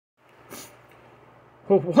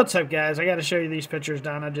What's up, guys? I got to show you these pictures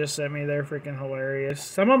Donna just sent me. They're freaking hilarious.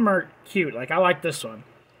 Some of them are cute. Like, I like this one.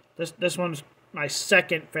 This one's my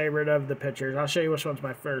second favorite of the pictures. I'll show you which one's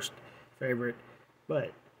my first favorite.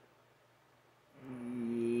 But,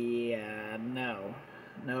 yeah, no.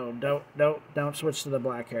 No, don't switch to the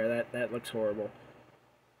black hair. That looks horrible.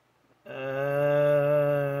 That's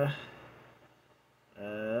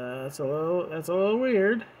a little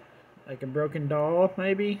weird. Like a broken doll,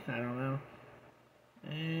 maybe? I don't know.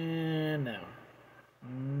 And no.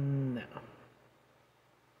 No.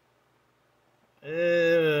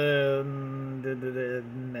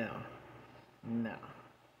 No. No.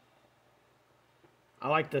 I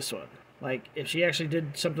like this one. Like, if she actually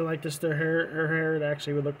did something like this to her hair, it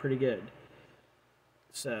actually would look pretty good.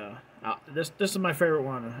 So, this is my favorite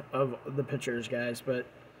one of the pictures, guys. But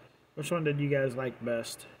which one did you guys like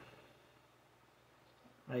best?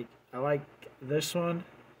 Like, I like this one.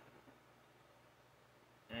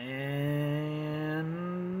 And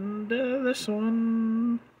this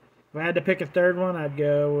one. If I had to pick a third one, I'd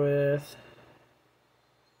go with...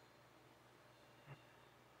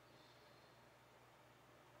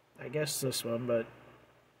 I guess this one, but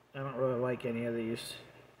I don't really like any of these.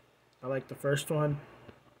 I like the first one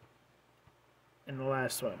and the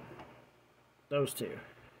last one. Those two.